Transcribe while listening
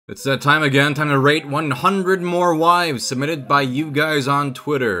It's that time again, time to rate 100 more wives submitted by you guys on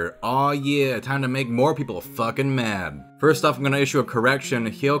Twitter. Aw yeah, time to make more people fucking mad. First off, I'm gonna issue a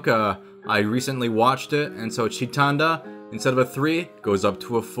correction. Hyoka, I recently watched it, and so Chitanda, instead of a 3, goes up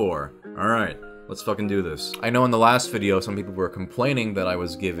to a 4. Alright, let's fucking do this. I know in the last video, some people were complaining that I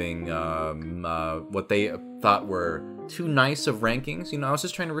was giving, what they thought were too nice of rankings. You know, I was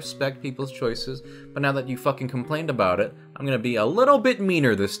just trying to respect people's choices, but now that you fucking complained about it, I'm gonna be a little bit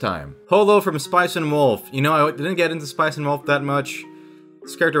meaner this time. Holo from Spice and Wolf. You know, I didn't get into Spice and Wolf that much.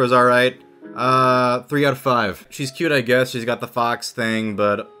 This character was alright. 3 out of 5. She's cute, I guess. She's got the fox thing,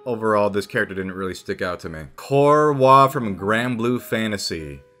 but overall, this character didn't really stick out to me. Korwa from Grand Blue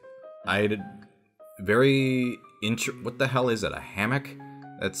Fantasy. What the hell is it? A hammock?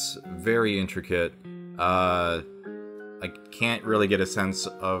 That's very intricate. I can't really get a sense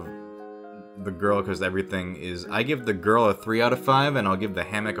of the girl because everything is... I give the girl a 3 out of 5, and I'll give the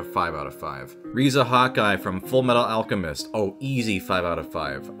hammock a 5 out of 5. Riza Hawkeye from Full Metal Alchemist. Oh, easy 5 out of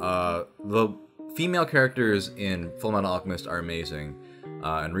 5. The female characters in Full Metal Alchemist are amazing.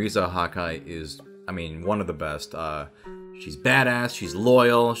 And Riza Hawkeye is, I mean, one of the best. She's badass, she's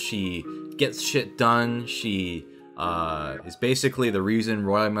loyal, she gets shit done, she is basically the reason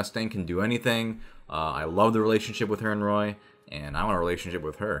Roy Mustang can do anything. I love the relationship with her and Roy, and I want a relationship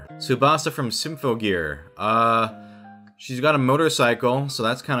with her. Tsubasa from Symphogear. She's got a motorcycle, so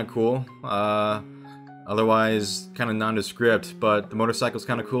that's kind of cool. Otherwise, kind of nondescript, but the motorcycle's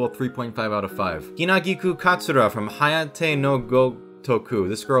kind of cool. 3.5 out of 5. Hinagiku Katsura from Hayate no Gotoku.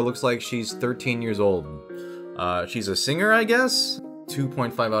 This girl looks like she's 13 years old. She's a singer, I guess?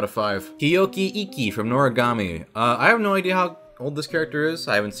 2.5 out of 5. Kiyoki Iki from Noragami. I have no idea how old this character is.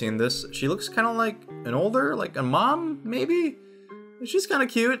 I haven't seen this. She looks kind of like an older, like a mom, maybe? She's kind of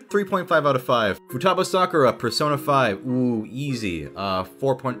cute. 3.5 out of 5. Futaba Sakura, Persona 5. Ooh, easy. 5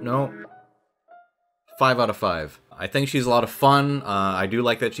 out of 5. I think she's a lot of fun. I do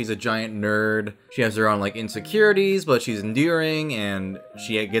like that she's a giant nerd. She has her own, like, insecurities, but she's endearing, and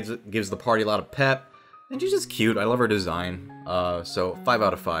she gives the party a lot of pep. And she's just cute. I love her design. So 5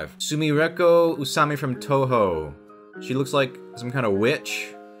 out of 5. Sumireko Usami from Toho. She looks like some kind of witch.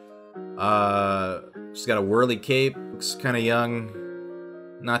 She's got a whirly cape. Looks kind of young.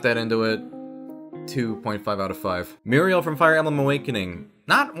 Not that into it. 2.5 out of 5. Muriel from Fire Emblem Awakening.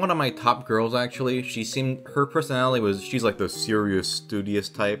 Not one of my top girls, actually. Her personality was, she's like the serious, studious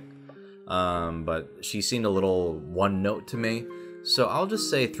type. But she seemed a little one note to me. So I'll just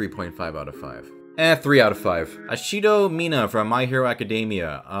say 3.5 out of 5. 3 out of 5. Ashido Mina from My Hero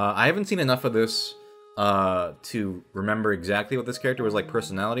Academia. I haven't seen enough of this to remember exactly what this character was like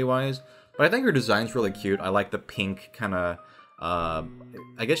personality-wise, but I think her design's really cute. I like the pink kind of,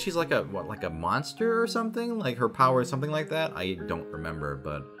 I guess she's like a, like a monster or something? Like her power is something like that? I don't remember,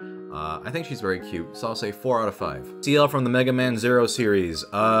 but I think she's very cute, so I'll say 4 out of 5. CL from the Mega Man Zero series.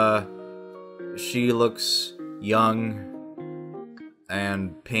 She looks young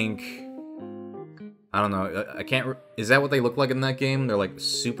and pink. I don't know, I can't... Is that what they look like in that game? They're like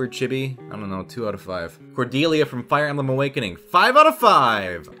super chibi? I don't know, 2 out of 5. Cordelia from Fire Emblem Awakening. 5 out of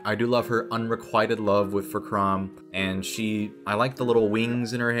 5! I do love her unrequited love for Chrom. And I like the little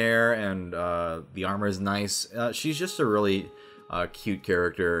wings in her hair, and the armor is nice. She's just a really cute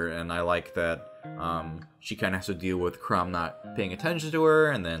character, and I like that she kind of has to deal with Chrom not paying attention to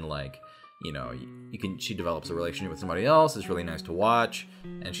her, and then like... You know, she develops a relationship with somebody else. It's really nice to watch,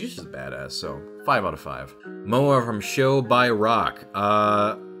 and she's just badass. So 5 out of 5. Moa from Show by Rock.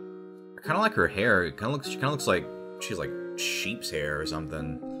 I kind of like her hair. She kind of looks like she's like sheep's hair or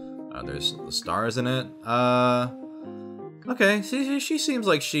something. There's the stars in it. Okay, she seems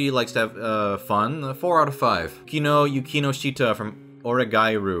like she likes to have fun. 4 out of 5. Yukino Shita from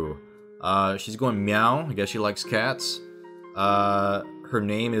Oregairu. She's going meow. I guess she likes cats. Her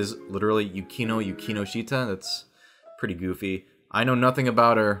name is literally Yukino Shita. That's pretty goofy. I know nothing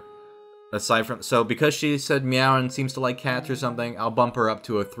about her aside from... So because she said meow and seems to like cats or something, I'll bump her up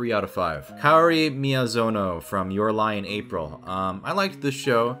to a 3 out of 5. Kaori Miyazono from Your Lie in April. I liked this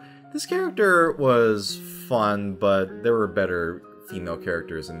show. This character was fun, but there were better female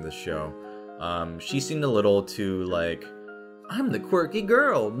characters in this show. She seemed a little too like, I'm the quirky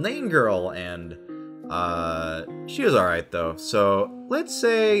girl, main girl, and... she was alright though, so let's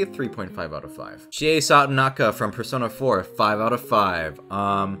say 3.5 out of 5. Chie Satonaka from Persona 4, 5 out of 5.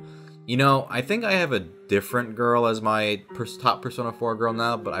 You know, I think I have a different girl as my top Persona 4 girl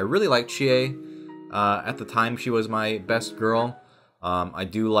now, but I really like Chie. At the time, she was my best girl. I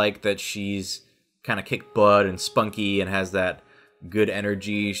do like that she's kind of kick butt and spunky and has that good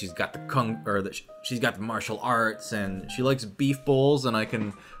energy. She's got the she's got the martial arts, and she likes beef bowls, and I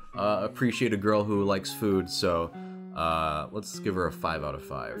can appreciate a girl who likes food, so let's give her a 5 out of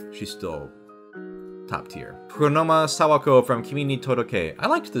 5. She's still top tier. Pronoma Sawako from Kimi ni Todoke. I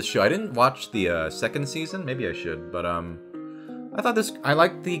liked this show. I didn't watch the second season. Maybe I should, but I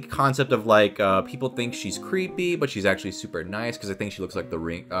like the concept of like people think she's creepy, but she's actually super nice because I think she looks like the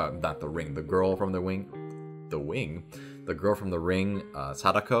Ring, not the Ring, the girl from the girl from the Ring,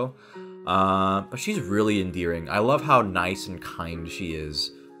 Sadako. But she's really endearing. I love how nice and kind she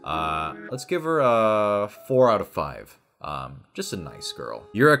is. Let's give her a 4 out of 5. Just a nice girl.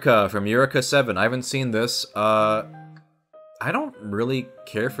 Yurika from Yurika 7. I haven't seen this. I don't really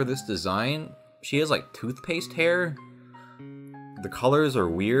care for this design. She has like toothpaste hair. The colors are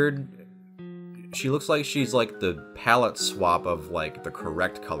weird. She looks like she's like the palette swap of like the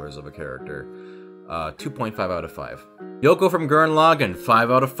correct colors of a character. 2.5 out of 5. Yoko from Gurren Lagann,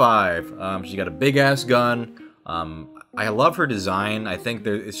 5 out of 5. She got a big ass gun. I love her design. I think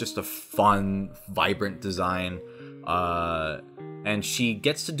it's just a fun, vibrant design. And she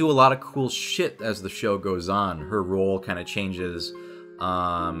gets to do a lot of cool shit as the show goes on. Her role kind of changes,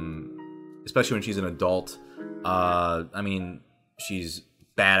 especially when she's an adult. I mean, she's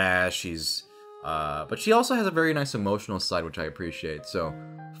badass, but she also has a very nice emotional side, which I appreciate, so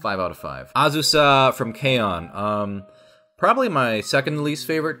 5 out of 5. Azusa from K-On! Probably my second least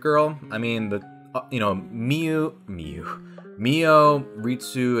favorite girl. I mean, Mio,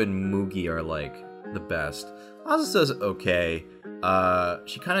 Ritsu, and Mugi are like the best. Azusa's okay.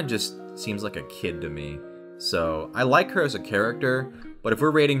 She kind of just seems like a kid to me. So I like her as a character, but if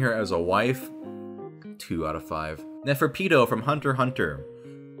we're rating her as a wife, 2 out of 5. Neferpitou from Hunter x Hunter,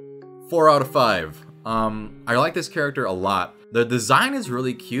 4 out of 5. I like this character a lot. The design is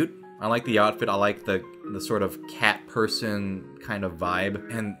really cute. I like the outfit. I like the sort of cat person kind of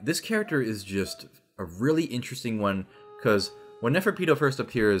vibe. And this character is just a really interesting one because when Neferpitou first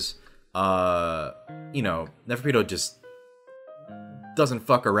appears, Neferpitou just doesn't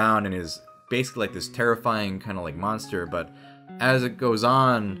fuck around and is basically like this terrifying kind of like monster. But as it goes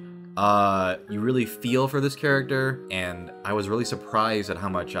on, you really feel for this character, and I was really surprised at how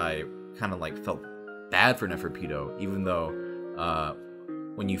much I kind of like felt bad for Neferpitou, even though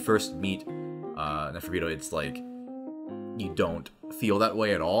when you first meet Neferpitou, it's like you don't feel that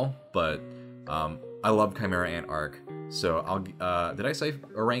way at all. But I love Chimera Ant arc, so I'll did I say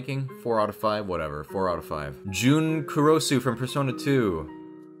a ranking? 4 out of 5? Whatever, 4 out of 5. Jun Kurosu from Persona 2.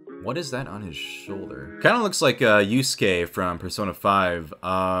 What is that on his shoulder? Kind of looks like Yusuke from Persona 5.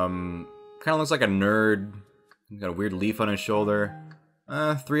 Kind of looks like a nerd. He's got a weird leaf on his shoulder.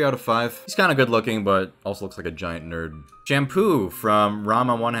 3 out of 5. He's kind of good looking, but also looks like a giant nerd. Shampoo from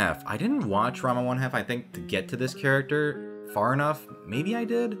Rama 1/2. I didn't watch Rama 1/2, I think, to get to this character far enough. Maybe I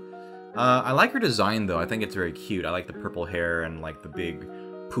did. I like her design, though. I think it's very cute. I like the purple hair and like the big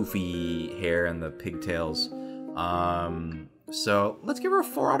poofy hair and the pigtails. So let's give her a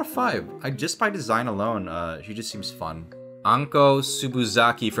 4 out of 5. Just by design alone, she just seems fun. Anko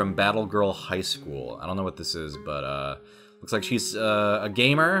Subuzaki from Battle Girl High School. I don't know what this is, but looks like she's a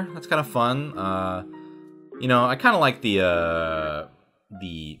gamer. That's kind of fun. I kind of like the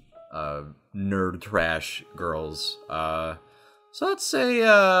nerd trash girls. So let's say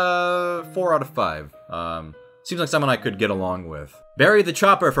 4 out of 5. Seems like someone I could get along with. Barry the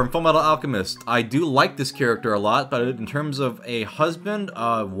Chopper from Fullmetal Alchemist. I do like this character a lot, but in terms of a husband,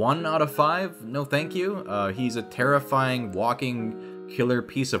 1 out of 5. No thank you. He's a terrifying walking killer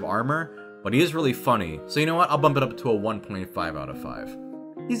piece of armor, but he is really funny. So you know what? I'll bump it up to a 1.5 out of 5.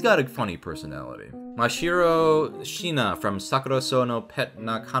 He's got a funny personality. Mashiro Shina from Sakura no Pet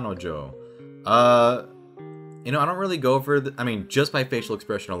na Kanojo. I don't really go for just by facial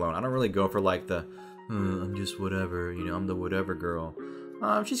expression alone, I don't really go for like the I'm just whatever, I'm the whatever girl.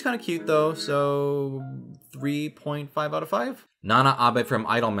 She's kind of cute though, so 3.5 out of 5. Nana Abe from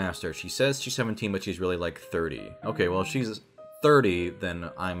Idolmaster. She says she's 17, but she's really like 30. Okay, well, if she's 30, then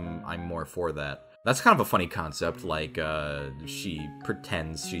I'm more for that. That's kind of a funny concept, like, she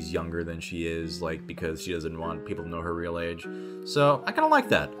pretends she's younger than she is, like, because she doesn't want people to know her real age. So, I kind of like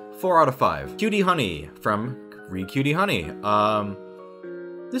that. 4 out of 5. Cutie Honey from Cutie Honey.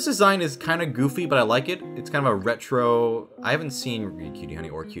 This design is kind of goofy, but I like it. It's kind of a retro... I haven't seen Cutie Honey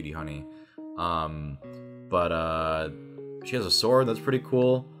or Cutie Honey. But she has a sword, that's pretty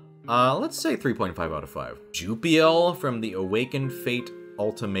cool. Let's say 3.5 out of 5. Jupiel from the Awakened Fate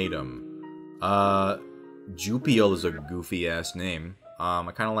Ultimatum. Jupiel is a goofy-ass name.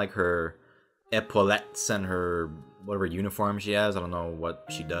 I kind of like her epaulettes and her whatever uniform she has. I don't know what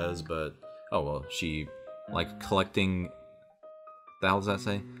she does, but... Oh, well, she... like collecting... the hell does that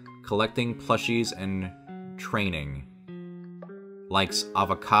say? Collecting plushies and training. likes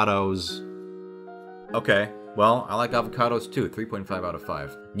avocados. Okay, well, I like avocados too. 3.5 out of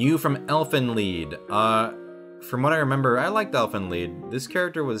 5. New from Elfenlied. From what I remember, I liked Elfenlied. This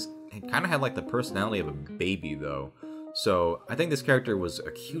character kind of had like the personality of a baby though. So I think this character was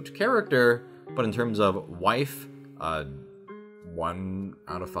a cute character, but in terms of wife, 1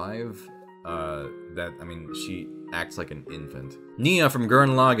 out of 5. She acts like an infant. Nia from Gurren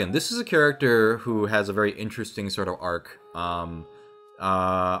Lagann. This is a character who has a very interesting sort of arc.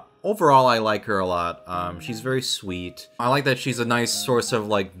 Overall, I like her a lot. She's very sweet. I like that she's a nice source of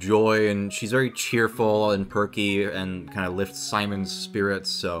like joy, and she's very cheerful and perky and kind of lifts Simon's spirits,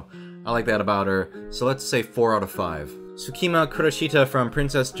 so I like that about her. So let's say 4 out of 5. Tsukima Kurashita from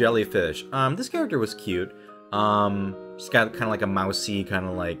Princess Jellyfish. This character was cute. She's got kind of like a mousy, kind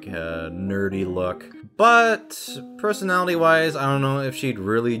of like nerdy look. But personality-wise, I don't know if she'd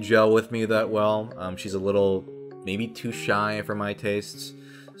really gel with me that well. She's a little, maybe too shy for my tastes.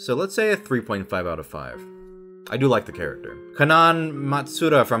 So let's say a 3.5 out of 5. I do like the character. Kanan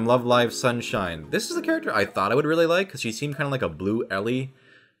Matsuda from Love Live Sunshine. This is a character I thought I would really like, because she seemed kind of like a blue Ellie.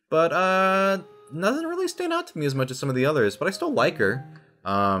 But, doesn't really stand out to me as much as some of the others, but I still like her.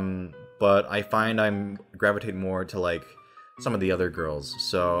 But I find I'm gravitate more to, like, some of the other girls.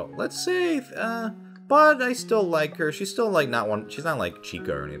 So, let's say, but I still like her. She's still, like, she's not, like,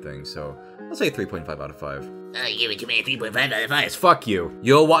 Chica or anything, so let's say 3.5 out of 5. You give it to me a 3.5 out of 5. Fuck you.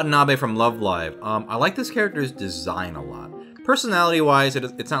 Yo Watanabe from Love Live. I like this character's design a lot. Personality-wise,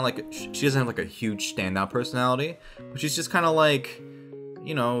 it's not like, she doesn't have, like, a huge standout personality, but she's just kind of, like,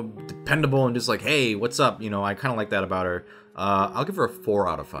 you know, dependable and just like, hey, what's up? You know, I kind of like that about her. I'll give her a 4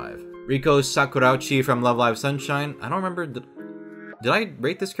 out of 5. Riko Sakurauchi from Love Live Sunshine. I don't remember, did I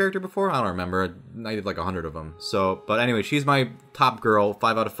rate this character before? I don't remember. I did like 100 of them. So, but anyway, she's my top girl,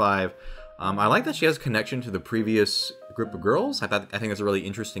 5 out of 5. I like that she has connection to the previous group of girls. I think that's a really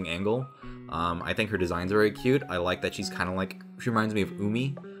interesting angle. I think her design's very cute. I like that she's kind of like, she reminds me of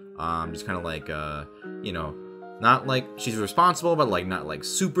Umi. Just kind of like, you know, not like she's responsible, but like not like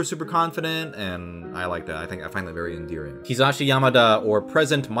super confident, and I like that. I find that very endearing. Kizashi Yamada, or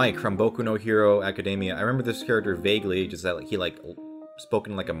Present Mike from Boku no Hero Academia. I remember this character vaguely, just that like, he like spoke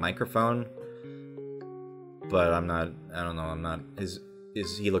in like a microphone, but I don't know,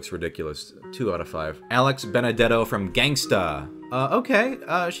 he looks ridiculous. 2 out of 5. Alex Benedetto from Gangsta. Okay,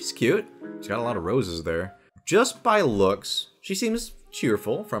 she's cute. She's got a lot of roses there. Just by looks, she seems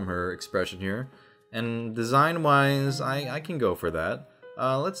cheerful from her expression here. And design-wise, I can go for that.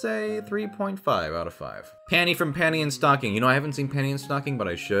 Let's say 3.5 out of 5. Panny from Panty and Stocking. You know, I haven't seen Panty and Stocking, but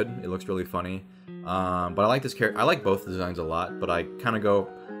I should. It looks really funny. But I like this character. I like both designs a lot, but I kind of go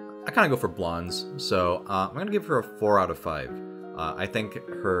for blondes. So I'm gonna give her a 4 out of 5. I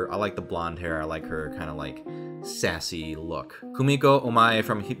like the blonde hair. I like her kind of like sassy look. Kumiko Omae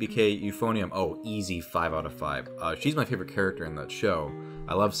from Hibike Euphonium. Oh, easy 5 out of 5. She's my favorite character in that show.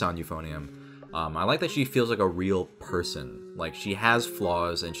 I love Sound Euphonium. I like that she feels like a real person. Like, she has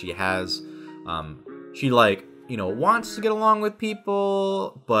flaws, and she has, she like, you know, wants to get along with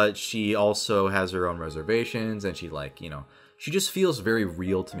people, but she also has her own reservations, and she like, you know, she just feels very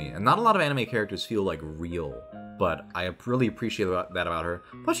real to me. And not a lot of anime characters feel like real, but I really appreciate that about her.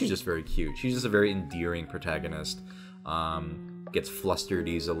 Plus, she's just very cute. She's just a very endearing protagonist. Gets flustered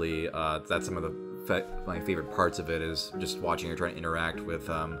easily. That's some of my favorite parts of it, is just watching her try to interact with,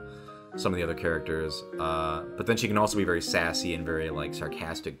 some of the other characters, but then she can also be very sassy and very like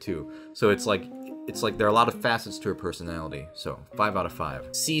sarcastic too. So it's like there are a lot of facets to her personality. So 5 out of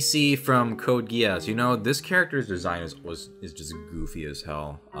 5. CC from Code Geass. You know, this character's design is just goofy as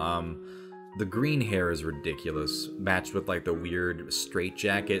hell. The green hair is ridiculous, matched with like the weird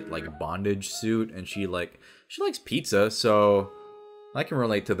straitjacket like bondage suit, and she likes pizza, so I can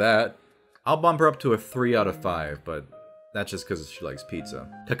relate to that. I'll bump her up to a 3 out of 5, but that's just because she likes pizza.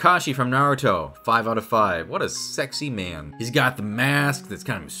 Kakashi from Naruto, 5 out of 5. What a sexy man. He's got the mask that's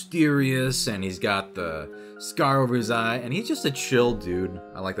kind of mysterious, and he's got the scar over his eye, and he's just a chill dude.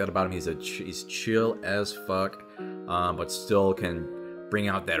 I like that about him. He's chill as fuck, but still can bring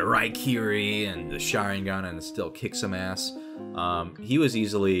out that Raikiri and the Sharingan and still kick some ass. He was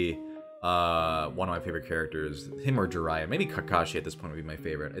easily one of my favorite characters. Him or Jiraiya. Maybe Kakashi at this point would be my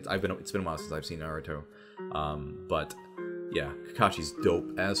favorite. It's been a while since I've seen Naruto. But yeah, Kakashi's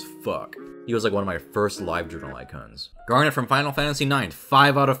dope as fuck. He was like one of my first live journal icons. Garnet from Final Fantasy IX,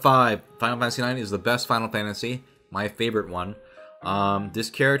 5 out of 5. Final Fantasy IX is the best Final Fantasy, my favorite one. This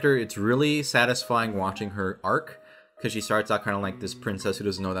character, it's really satisfying watching her arc, because she starts out kind of like this princess who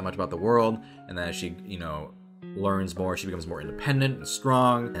doesn't know that much about the world, and then as she, you know, learns more, she becomes more independent and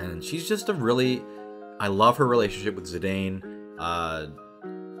strong, and she's just I love her relationship with Zidane.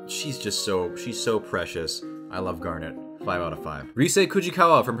 She's so precious. I love Garnet. 5 out of 5. Rise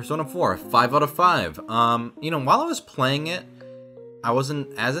Kujikawa from Persona 4, 5 out of 5. You know, while I was playing it,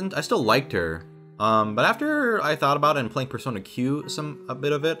 I still liked her. But after I thought about it and playing Persona Q a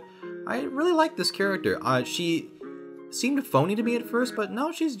bit of it, I really liked this character. She seemed phony to me at first, but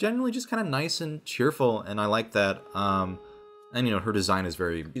no, she's genuinely just kind of nice and cheerful, and I like that. And you know, her design is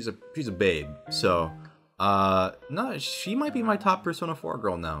she's a babe, so no, she might be my top Persona 4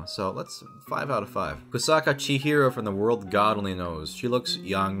 girl now, so let's 5 out of 5. Kusaka Chihiro from The World God Only Knows. She looks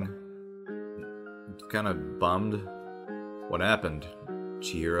young, kind of bummed. What happened,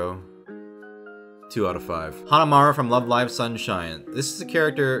 Chihiro? 2 out of 5. Hanamaru from Love Live Sunshine. This is a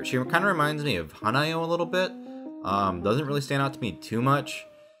character, she kind of reminds me of Hanayo a little bit. Doesn't really stand out to me too much.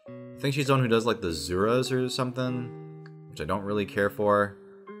 I think she's the one who does like the Zuras or something, which I don't really care for.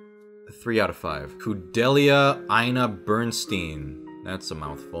 3 out of 5. Kudelia Ina Bernstein. That's a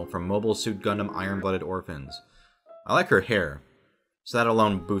mouthful. From Mobile Suit Gundam Iron-Blooded Orphans. I like her hair, so that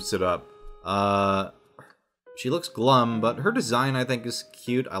alone boosts it up. She looks glum, but her design I think is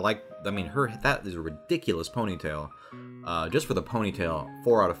cute. That is a ridiculous ponytail. Just for the ponytail,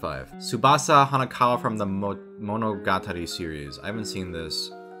 4 out of 5. Tsubasa Hanakawa from the Monogatari series. I haven't seen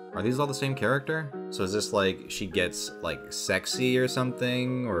this. Are these all the same character? So is this like she gets like sexy or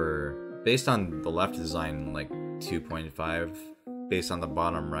something? Or based on the left design, like 2.5. Based on the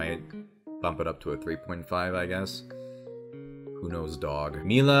bottom right, bump it up to a 3.5, I guess. Who knows, dog?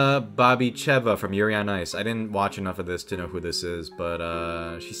 Mila Babicheva from Yuri on Ice. I didn't watch enough of this to know who this is,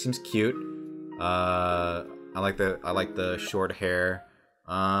 but she seems cute. I like the short hair.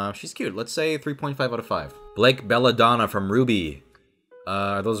 She's cute. Let's say 3.5 out of 5. Blake Belladonna from Ruby.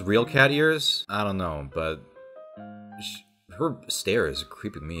 Are those real cat ears? I don't know, but her stare is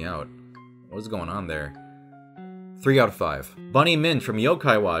creeping me out. What's going on there? 3 out of 5. Bunny Mint from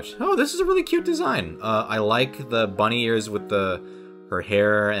Yokai Watch. Oh, this is a really cute design. I like the bunny ears with her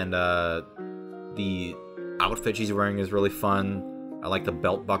hair, and the outfit she's wearing is really fun. I like the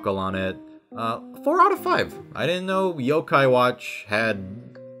belt buckle on it. 4 out of 5. I didn't know Yokai Watch had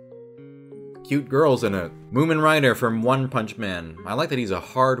cute girls in it. Moomin Rider from One Punch Man. I like that he's a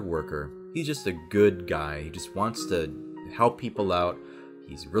hard worker. He's just a good guy. He just wants to help people out.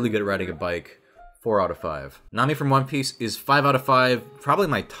 He's really good at riding a bike. 4 out of 5. Nami from One Piece is 5 out of 5. Probably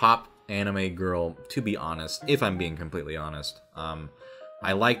my top anime girl, to be honest, if I'm being completely honest.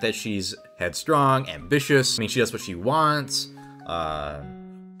 I like that she's headstrong, ambitious. I mean, she does what she wants.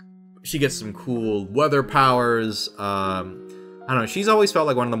 She gets some cool weather powers. I don't know, she's always felt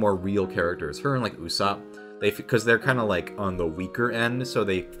like one of the more real characters. Her and like Usopp, because they're kind of like on the weaker end, so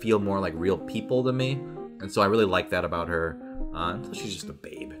they feel more like real people to me. And so I really like that about her. She's just a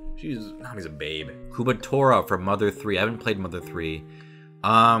babe. Nami's a babe. Kubatora from Mother 3. I haven't played Mother 3.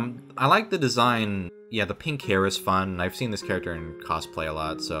 I like the design. Yeah, the pink hair is fun. I've seen this character in cosplay a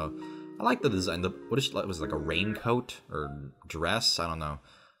lot, so I like the design. Was it like a raincoat or dress? I don't know.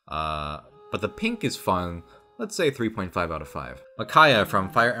 But the pink is fun. Let's say 3.5 out of 5. Makaya from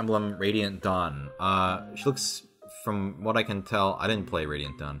Fire Emblem Radiant Dawn. She looks, from what I can tell, I didn't play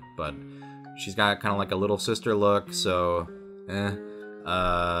Radiant Dawn, but she's got kind of like a little sister look, so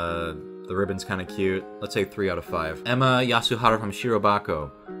the ribbon's kind of cute. Let's say 3 out of 5. Emma Yasuhara from Shirobako.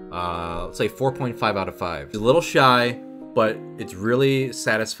 Let's say 4.5 out of 5. She's a little shy, but it's really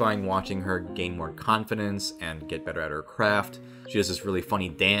satisfying watching her gain more confidence and get better at her craft. She does this really funny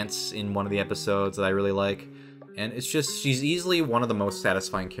dance in one of the episodes that I really like. And it's just, she's easily one of the most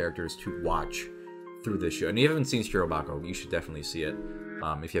satisfying characters to watch through this show. And if you haven't seen Shirobako, you should definitely see it.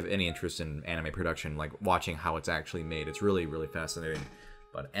 If you have any interest in anime production, like watching how it's actually made, it's really, really fascinating.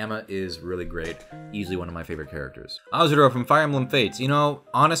 But Emma is really great, easily one of my favorite characters. Azuro from Fire Emblem Fates. You know,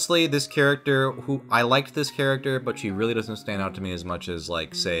 honestly, this character, I liked this character, but she really doesn't stand out to me as much as,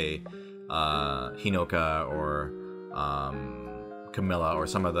 like, say, Hinoka or Camilla or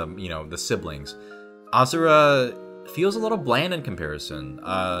some of the, you know, the siblings. Azura feels a little bland in comparison.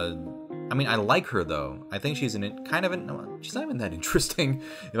 I mean, I like her though. I think she's she's not even that interesting,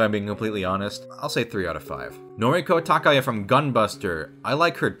 if I'm being completely honest. I'll say 3 out of 5. Noriko Takaya from Gunbuster. I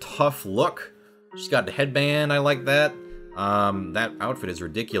like her tough look. She's got the headband, I like that. That outfit is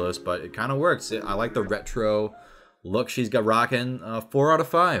ridiculous, but it kind of works. I like the retro look she's got rocking. 4 out of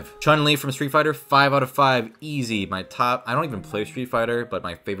 5. Chun-Li from Street Fighter, 5 out of 5. Easy, my top. I don't even play Street Fighter, but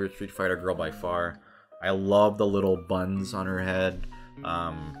my favorite Street Fighter girl by far. I love the little buns on her head.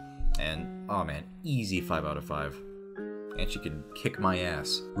 And, oh man, easy 5 out of 5. And she can kick my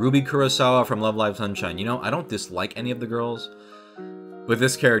ass. Ruby Kurosawa from Love Live Sunshine. You know, I don't dislike any of the girls, but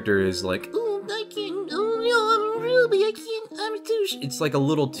this character is like, Oh, I can't. Oh, Ruby, I can't, I'm too It's like a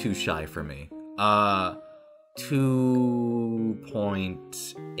little too shy for me.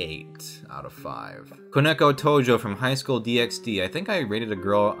 2.8 out of 5. Koneko Tojo from High School DxD. I think I rated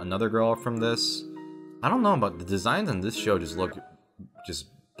another girl from this. I don't know, but the designs on this show just look just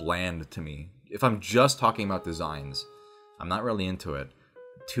bland to me. If I'm just talking about designs, I'm not really into it.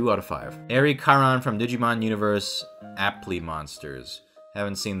 2 out of 5. Eri Karan from Digimon Universe Aptly Monsters.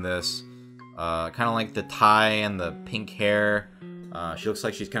 Haven't seen this. Kind of like the tie and the pink hair. She looks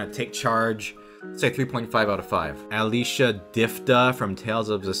like she's kind of take charge. Let's say 3.5 out of 5. Alicia Difta from Tales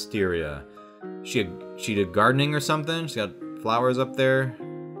of Zestiria. She did gardening or something. She's got flowers up there.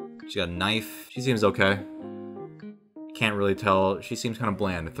 She got a knife. She seems okay. Can't really tell. She seems kind of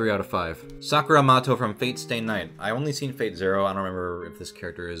bland. 3 out of 5. Sakura Mato from Fate Stay Night. I only seen Fate Zero. I don't remember if this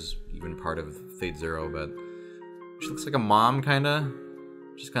character is even part of Fate Zero, but she looks like a mom, kinda.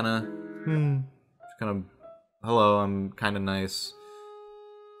 She's kinda, hello, I'm kinda nice.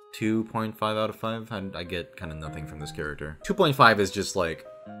 2.5 out of 5. I get kinda nothing from this character. 2.5 is just like,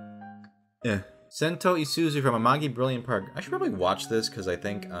 eh. Sento Isuzu from Amagi Brilliant Park. I should probably watch this because I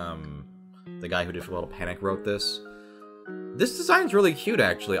think the guy who did Little Panic wrote this. This design's really cute,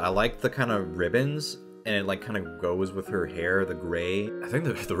 actually. I like the kind of ribbons, and it like kind of goes with her hair, the gray. I think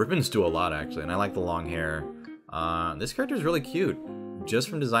the ribbons do a lot, actually, and I like the long hair. This character is really cute. Just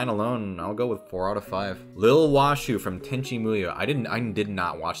from design alone, I'll go with 4 out of 5. Lil Washu from Tenchi Muyo. I did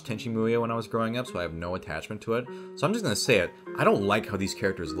not watch Tenchi Muyo when I was growing up, so I have no attachment to it. So I'm just gonna say it. I don't like how these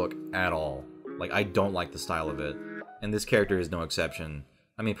characters look at all. Like, I don't like the style of it. And this character is no exception.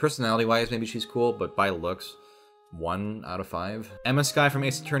 I mean, personality-wise, maybe she's cool, but by looks, 1 out of 5. Emma Sky from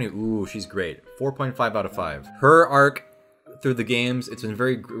Ace Attorney. Ooh, she's great. 4.5 out of 5. Her arc through the games, it's been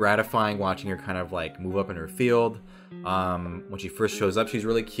very gratifying watching her kind of like move up in her field. When she first shows up, she's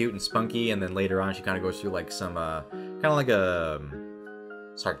really cute and spunky, and then later on she kind of goes through like some kind of like a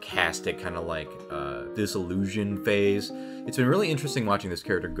sarcastic kind of like disillusion phase. It's been really interesting watching this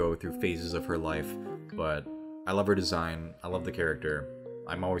character go through phases of her life, but I love her design. I love the character.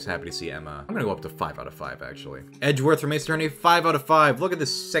 I'm always happy to see Emma. I'm gonna go up to 5 out of 5, actually. Edgeworth from Ace Attorney, 5 out of 5. Look at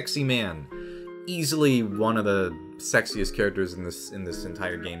this sexy man. Easily one of the sexiest characters in this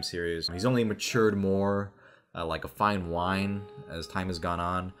entire game series. He's only matured more, like a fine wine, as time has gone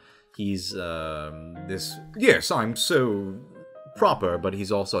on. He's this. Yes, I'm so proper, but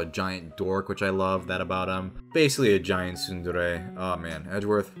he's also a giant dork, which I love that about him. Basically a giant tsundere. Oh man,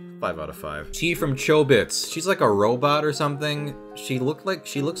 Edgeworth, 5 out of 5. Chi from Chobits. She's like a robot or something. She looks like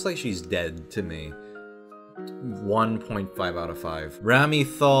she's dead to me. 1.5 out of 5. Rami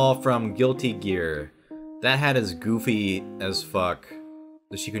Thal from Guilty Gear. That hat is goofy as fuck.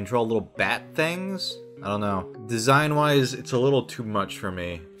 Does she control little bat things? I don't know. Design-wise, it's a little too much for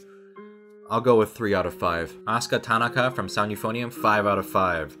me. I'll go with 3 out of 5. Asuka Tanaka from Sound Euphonium, 5 out of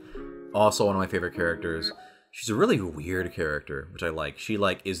 5. Also one of my favorite characters. She's a really weird character, which I like. She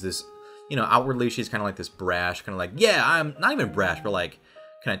like is this, you know, outwardly she's kind of like this brash, kind of like, yeah, I'm not even brash, but like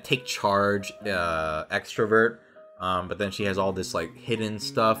kind of take charge extrovert. But then she has all this like hidden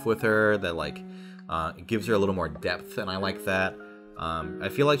stuff with her that like it gives her a little more depth, and I like that. I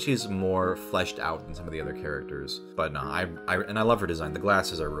feel like she's more fleshed out than some of the other characters. But no, I love her design. The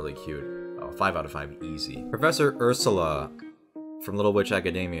glasses are really cute. 5 out of 5, easy. Professor Ursula from Little Witch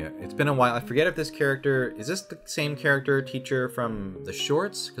Academia. It's been a while. I forget if this character... Is this the same character teacher from the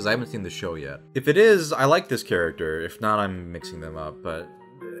shorts? Because I haven't seen the show yet. If it is, I like this character. If not, I'm mixing them up. But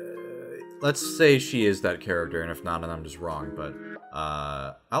let's say she is that character, and if not, then I'm just wrong. But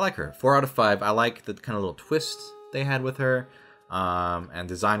I like her. 4 out of 5. I like the kind of little twist they had with her. And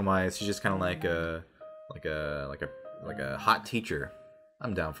design-wise, she's just kind of like a hot teacher.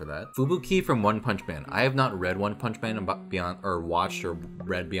 I'm down for that. Fubuki from One Punch Man. I have not read One Punch Man beyond, or watched or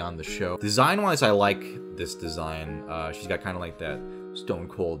read beyond the show. Design-wise, I like this design. She's got kind of like that stone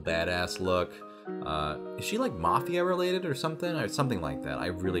cold badass look. Is she like mafia related or something? Or something like that. I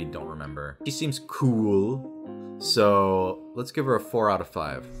really don't remember. She seems cool. So let's give her a 4 out of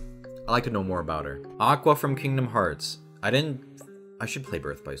 5. I'd like to know more about her. Aqua from Kingdom Hearts. I should play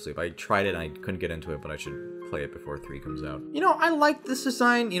Birth by Sleep. I tried it and I couldn't get into it, but I should play it before 3 comes out. You know, I like this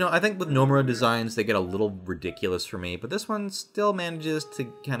design. You know, I think with Nomura designs, they get a little ridiculous for me, but this one still manages to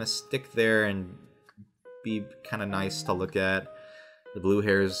kind of stick there and be kind of nice to look at. The blue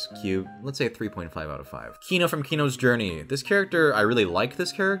hair is cute. Let's say 3.5 out of 5. Kino from Kino's Journey. This character, I really like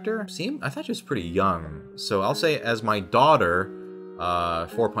this character. I thought she was pretty young, so I'll say as my daughter,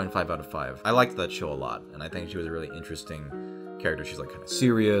 4.5 out of 5. I liked that show a lot, and I think she was a really interesting character. She's like kind of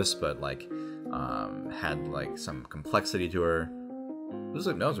serious, but like had like some complexity to her.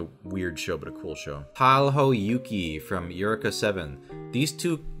 That was a weird show, but a cool show. Talho Yuki from Eureka 7. These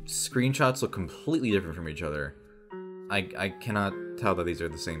two screenshots look completely different from each other. I cannot tell that these are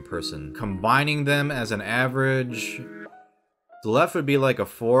the same person. Combining them as an average, the left would be like a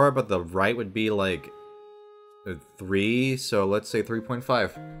 4, but the right would be like a 3, so let's say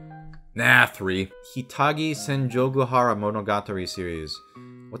 3.5. Nah, 3. Hitagi Senjoguhara Monogatari series.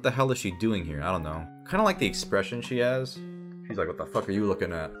 What the hell is she doing here? I don't know. Kind of like the expression she has. She's like, what the fuck are you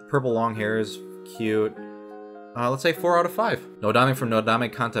looking at? Purple long hair is cute. Let's say 4 out of 5. Nodame from Nodame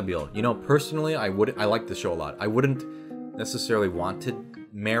Cantabile. You know, personally, I like this show a lot. I wouldn't necessarily want to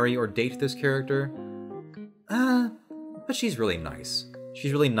marry or date this character. But she's really nice.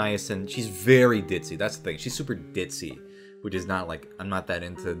 She's really nice and she's very ditzy. That's the thing. She's super ditzy. Which is not like, I'm not that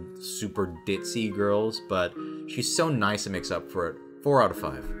into super ditzy girls, but she's so nice it makes up for it. 4 out of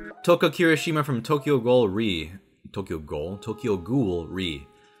 5. Toko Kirishima from Tokyo Ghoul Re. Tokyo Ghoul Re.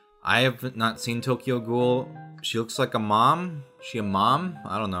 I have not seen Tokyo Ghoul. She looks like a mom. She a mom?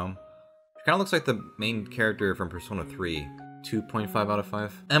 I don't know. She kind of looks like the main character from Persona 3. 2.5 out of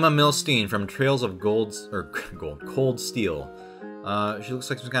 5. Emma Milstein from Trails of Cold Steel. She looks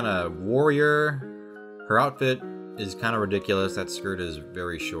like some kind of warrior. Her outfit is kind of ridiculous. That skirt is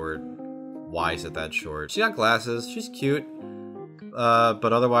very short. Why is it that short? She got glasses. She's cute.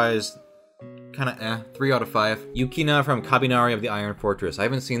 But otherwise, kind of 3 out of 5. Yukina from Kabinari of the Iron Fortress. I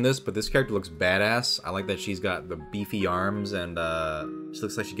haven't seen this, but this character looks badass. I like that she's got the beefy arms and she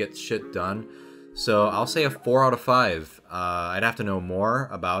looks like she gets shit done. So I'll say a 4 out of 5. I'd have to know more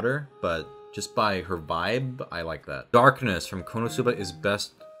about her, but just by her vibe, I like that. Darkness from Konosuba is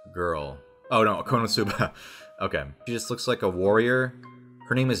best girl. Oh no, Konosuba. Okay. She just looks like a warrior.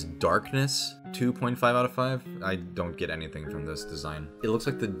 Her name is Darkness. 2.5 out of 5. I don't get anything from this design. It looks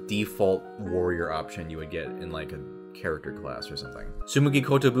like the default warrior option you would get in like a character class or something. Tsumugi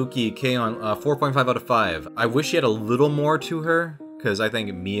Kotobuki Keion, 4.5 out of 5. I wish she had a little more to her, because I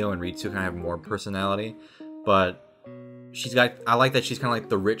think Mio and Ritsu kind of have more personality, but she's got, I like that she's kind of like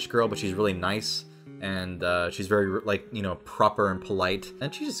the rich girl, but she's really nice, and she's very, like, you know, proper and polite,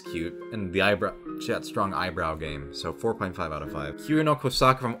 and she's just cute, and the eyebrow, she got strong eyebrow game, so 4.5 out of 5. Kirino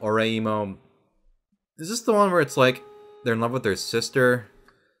Kosaka from Oreimo. Is this the one where it's like, they're in love with their sister?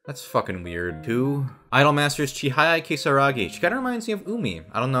 That's fucking weird. 2. Idolmasters Chihaya Kisaragi. She kind of reminds me of Umi.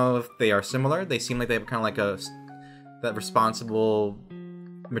 I don't know if they are similar. They seem like they have kind of like that responsible,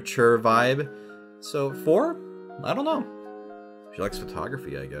 mature vibe. So 4? I don't know. She likes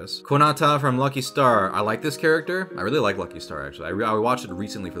photography, I guess. Konata from Lucky Star. I like this character. I really like Lucky Star, actually. I watched it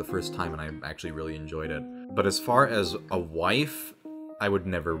recently for the first time, and I actually really enjoyed it. But as far as a wife, I would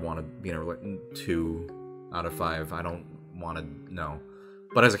never want to be in a relationship. 2 out of 5. I don't want to, no.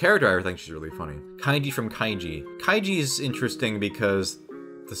 But as a character, I think she's really funny. Kaiji from Kaiji. Kaiji is interesting because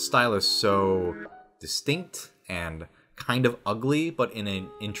the style is so distinct and kind of ugly, but in an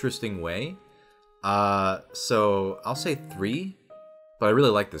interesting way. So I'll say 3, but I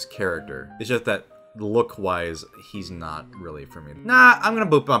really like this character. It's just that look-wise, he's not really for me. Nah, I'm gonna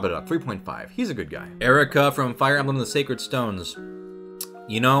bump it up. 3.5. He's a good guy. Erica from Fire Emblem the Sacred Stones.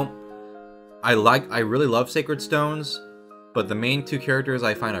 You know, I really love Sacred Stones, but the main 2 characters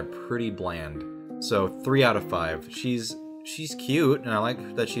I find are pretty bland. So 3 out of 5. She's cute, and I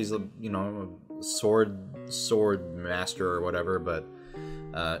like that she's a, you know, a sword master or whatever, but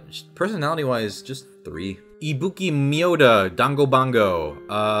personality-wise, just 3. Ibuki Miyoda, Dango Bango.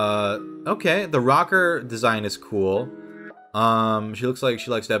 Okay, the rocker design is cool. She looks like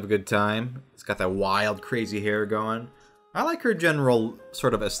she likes to have a good time. It's got that wild, crazy hair going. I like her general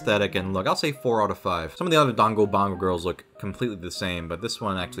sort of aesthetic and look. I'll say 4 out of 5. Some of the other Dango Bango girls look completely the same, but this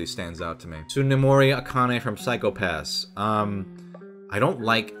one actually stands out to me. Tsunemori Akane from Psycho Pass. I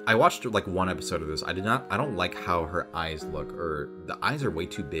watched like 1 episode of this. I don't like how her eyes look, or the eyes are way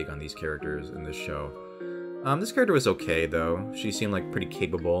too big on these characters in this show. This character was okay though. She seemed like pretty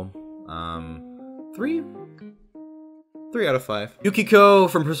capable. 3 out of 5. Yukiko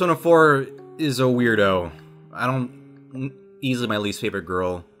from Persona 4 is a weirdo. Easily my least favorite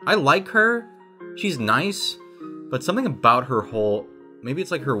girl. I like her. She's nice, but something about her whole, maybe it's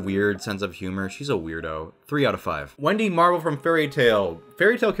like her weird sense of humor. She's a weirdo. 3 out of 5. Wendy Marvel from Fairy Tail.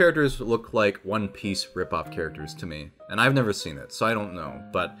 Fairy Tail characters look like One Piece ripoff characters to me, and I've never seen it, so I don't know,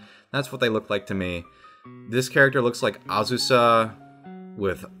 but that's what they look like to me. This character looks like Azusa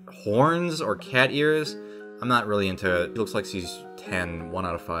with horns or cat ears. I'm not really into it. It looks like she's 10, 1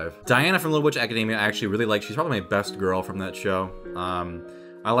 out of 5. Diana from Little Witch Academia I actually really like. She's probably my best girl from that show.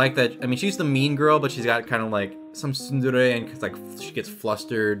 I like that, I mean, she's the mean girl, but she's got kind of like some tsundere and like she gets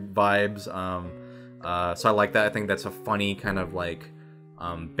flustered vibes. So I like that. I think that's a funny kind of like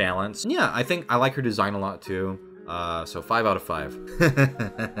balance. Yeah, I think I like her design a lot too. So 5 out of 5.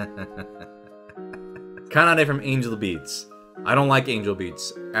 Kanade from Angel Beats. I don't like Angel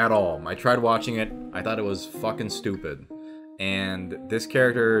Beats at all. I tried watching it, I thought it was fucking stupid. And this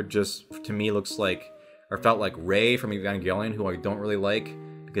character just, to me, looks like, or felt like Rei from Evangelion, who I don't really like,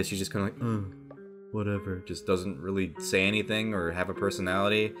 because she's just kind of like, whatever. Just doesn't really say anything or have a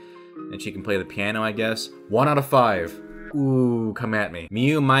personality. And she can play the piano, I guess. 1 out of 5. Ooh, come at me.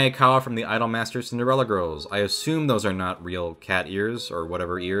 Miyu Mayakawa from the Idolmaster Cinderella Girls. I assume those are not real cat ears, or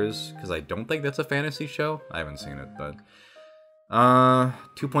whatever ears, because I don't think that's a fantasy show. I haven't seen it, but...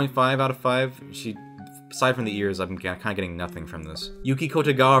 2.5 out of 5. She... Aside from the ears, I'm kind of getting nothing from this. Yuki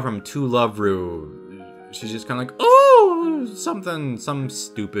Kotegawa from To Love Ru. She's just kind of like, oh, some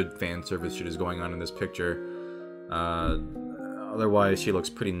stupid fan service shit is going on in this picture. Otherwise, she looks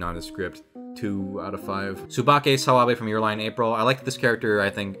pretty nondescript. 2 out of 5. Tsubake Sawabe from Your Lie in April. I like this character, I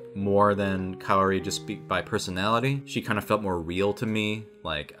think, more than Kaori just by personality. She kind of felt more real to me.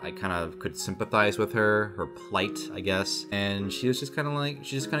 Like, I kind of could sympathize with her plight, I guess. And she was just kind of like,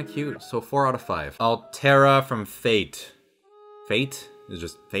 she's just kind of cute. So 4 out of 5. Altera from Fate. Fate? Is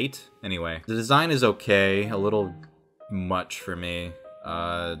just Fate? Anyway. The design is okay. A little much for me.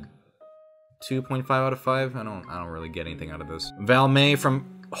 2.5 out of 5. I don't really get anything out of this. Valmei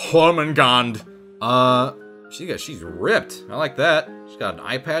from Hormungand. She's ripped. I like that. She's got an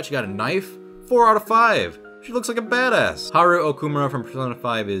eye patch, she got a knife. 4 out of 5. She looks like a badass. Haru Okumura from Persona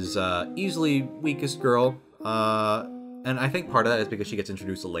 5 is easily weakest girl. And I think part of that is because she gets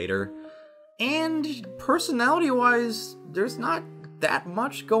introduced later. And personality-wise, there's not that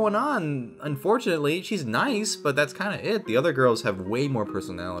much going on, unfortunately. She's nice, but that's kind of it. The other girls have way more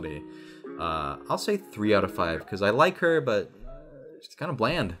personality. I'll say 3 out of 5, because I like her, but she's kind of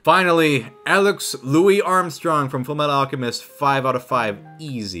bland. Finally, Alex Louis Armstrong from Fullmetal Alchemist, 5 out of 5,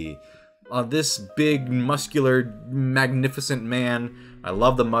 easy. This big, muscular, magnificent man. I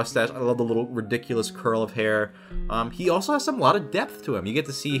love the mustache. I love the little ridiculous curl of hair. He also has a lot of depth to him. You get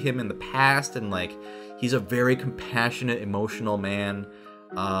to see him in the past, and like, he's a very compassionate, emotional man.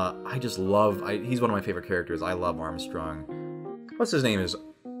 I just love, he's one of my favorite characters. I love Armstrong. What's his name is?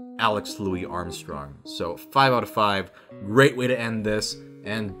 Alex Louis Armstrong. So 5 out of 5. Great way to end this.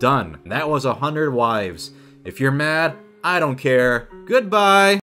 And done. That was 100 Wives. If you're mad, I don't care. Goodbye.